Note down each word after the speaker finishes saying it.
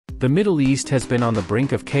The Middle East has been on the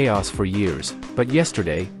brink of chaos for years, but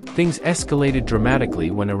yesterday, things escalated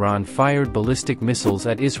dramatically when Iran fired ballistic missiles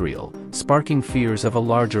at Israel, sparking fears of a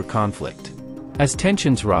larger conflict. As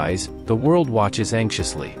tensions rise, the world watches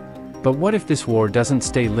anxiously. But what if this war doesn't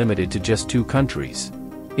stay limited to just two countries?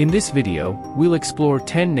 In this video, we'll explore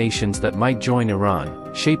 10 nations that might join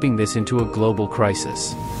Iran, shaping this into a global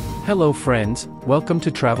crisis. Hello friends, welcome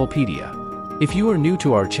to Travelpedia. If you are new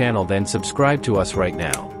to our channel, then subscribe to us right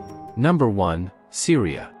now. Number 1,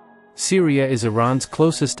 Syria. Syria is Iran's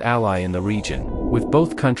closest ally in the region, with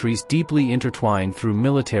both countries deeply intertwined through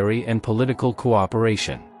military and political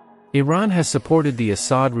cooperation. Iran has supported the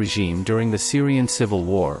Assad regime during the Syrian civil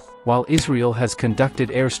war, while Israel has conducted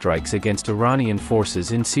airstrikes against Iranian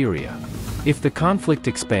forces in Syria. If the conflict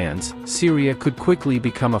expands, Syria could quickly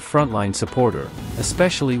become a frontline supporter,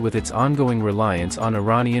 especially with its ongoing reliance on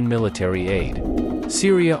Iranian military aid.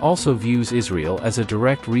 Syria also views Israel as a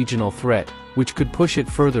direct regional threat, which could push it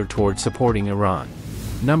further toward supporting Iran.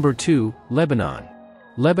 Number 2, Lebanon.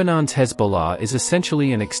 Lebanon's Hezbollah is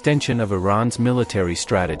essentially an extension of Iran's military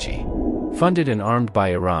strategy. Funded and armed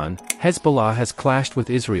by Iran, Hezbollah has clashed with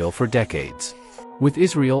Israel for decades. With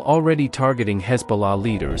Israel already targeting Hezbollah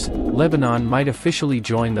leaders, Lebanon might officially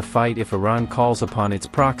join the fight if Iran calls upon its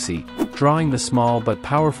proxy, drawing the small but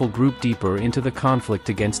powerful group deeper into the conflict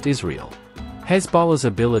against Israel. Hezbollah's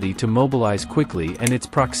ability to mobilize quickly and its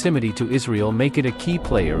proximity to Israel make it a key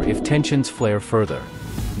player if tensions flare further.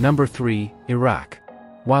 Number 3, Iraq.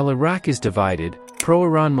 While Iraq is divided,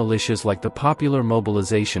 pro-Iran militias like the Popular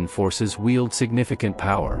Mobilization Forces wield significant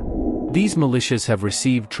power. These militias have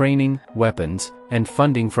received training, weapons, and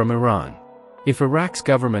funding from Iran. If Iraq's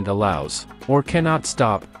government allows, or cannot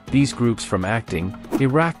stop, these groups from acting,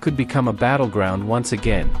 Iraq could become a battleground once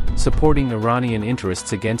again, supporting Iranian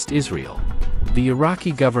interests against Israel. The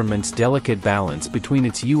Iraqi government's delicate balance between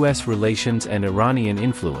its U.S. relations and Iranian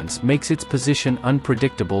influence makes its position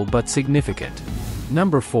unpredictable but significant.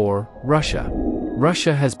 Number 4, Russia.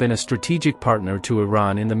 Russia has been a strategic partner to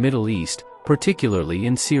Iran in the Middle East, particularly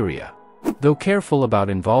in Syria. Though careful about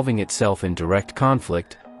involving itself in direct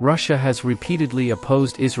conflict, Russia has repeatedly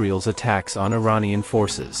opposed Israel's attacks on Iranian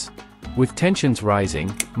forces. With tensions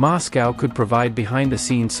rising, Moscow could provide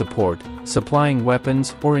behind-the-scenes support, supplying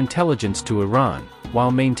weapons or intelligence to Iran,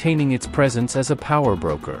 while maintaining its presence as a power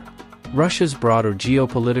broker. Russia's broader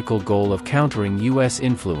geopolitical goal of countering U.S.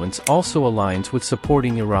 influence also aligns with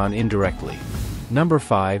supporting Iran indirectly. Number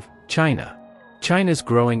 5, China. China's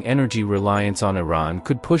growing energy reliance on Iran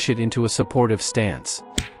could push it into a supportive stance.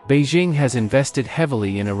 Beijing has invested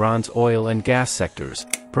heavily in Iran's oil and gas sectors,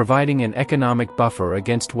 providing an economic buffer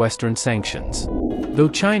against Western sanctions. Though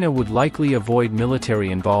China would likely avoid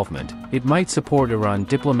military involvement, it might support Iran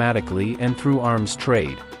diplomatically and through arms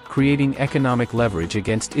trade, creating economic leverage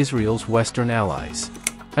against Israel's Western allies.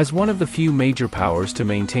 As one of the few major powers to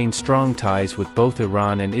maintain strong ties with both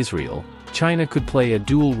Iran and Israel, China could play a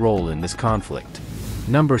dual role in this conflict.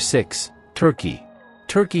 Number 6, Turkey.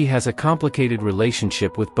 Turkey has a complicated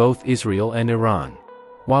relationship with both Israel and Iran.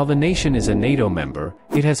 While the nation is a NATO member,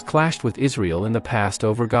 it has clashed with Israel in the past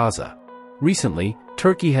over Gaza. Recently,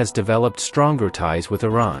 Turkey has developed stronger ties with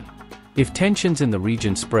Iran. If tensions in the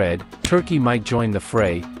region spread, Turkey might join the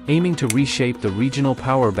fray, aiming to reshape the regional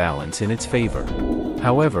power balance in its favor.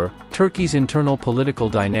 However, Turkey's internal political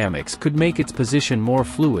dynamics could make its position more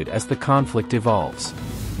fluid as the conflict evolves.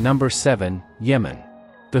 Number 7, Yemen.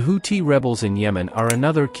 The Houthi rebels in Yemen are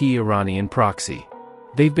another key Iranian proxy.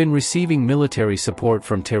 They've been receiving military support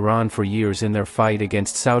from Tehran for years in their fight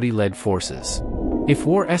against Saudi-led forces. If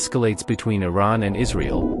war escalates between Iran and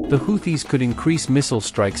Israel, the Houthis could increase missile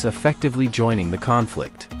strikes, effectively joining the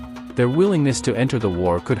conflict. Their willingness to enter the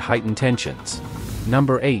war could heighten tensions.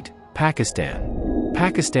 Number 8, Pakistan.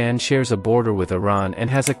 Pakistan shares a border with Iran and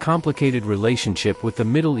has a complicated relationship with the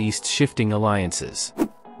Middle East's shifting alliances.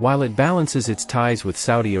 While it balances its ties with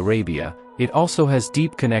Saudi Arabia, it also has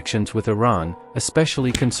deep connections with Iran,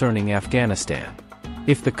 especially concerning Afghanistan.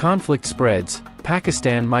 If the conflict spreads,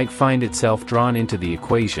 Pakistan might find itself drawn into the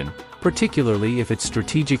equation, particularly if its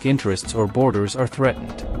strategic interests or borders are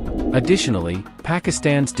threatened. Additionally,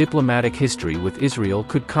 Pakistan's diplomatic history with Israel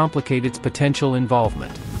could complicate its potential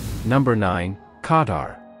involvement. Number 9,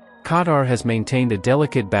 Qatar. Qatar has maintained a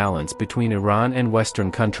delicate balance between Iran and Western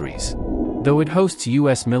countries. Though it hosts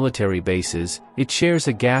U.S. military bases, it shares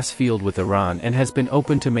a gas field with Iran and has been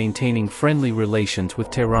open to maintaining friendly relations with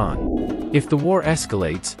Tehran. If the war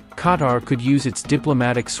escalates, Qatar could use its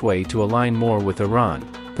diplomatic sway to align more with Iran,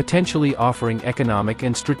 potentially offering economic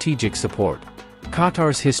and strategic support.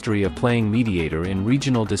 Qatar's history of playing mediator in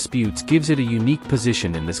regional disputes gives it a unique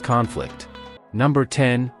position in this conflict. Number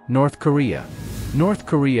 10, North Korea. North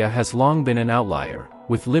Korea has long been an outlier,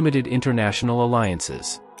 with limited international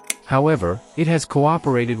alliances. However, it has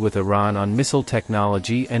cooperated with Iran on missile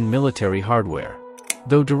technology and military hardware.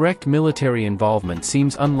 Though direct military involvement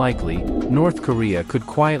seems unlikely, North Korea could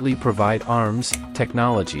quietly provide arms,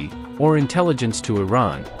 technology, or intelligence to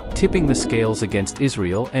Iran, tipping the scales against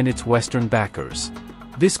Israel and its Western backers.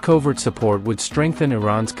 This covert support would strengthen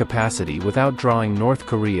Iran's capacity without drawing North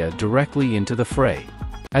Korea directly into the fray.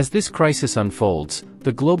 As this crisis unfolds,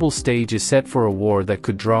 the global stage is set for a war that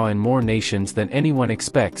could draw in more nations than anyone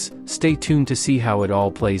expects. Stay tuned to see how it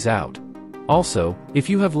all plays out. Also, if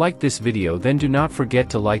you have liked this video, then do not forget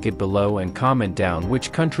to like it below and comment down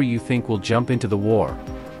which country you think will jump into the war.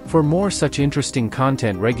 For more such interesting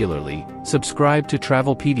content regularly, subscribe to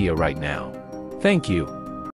Travelpedia right now. Thank you.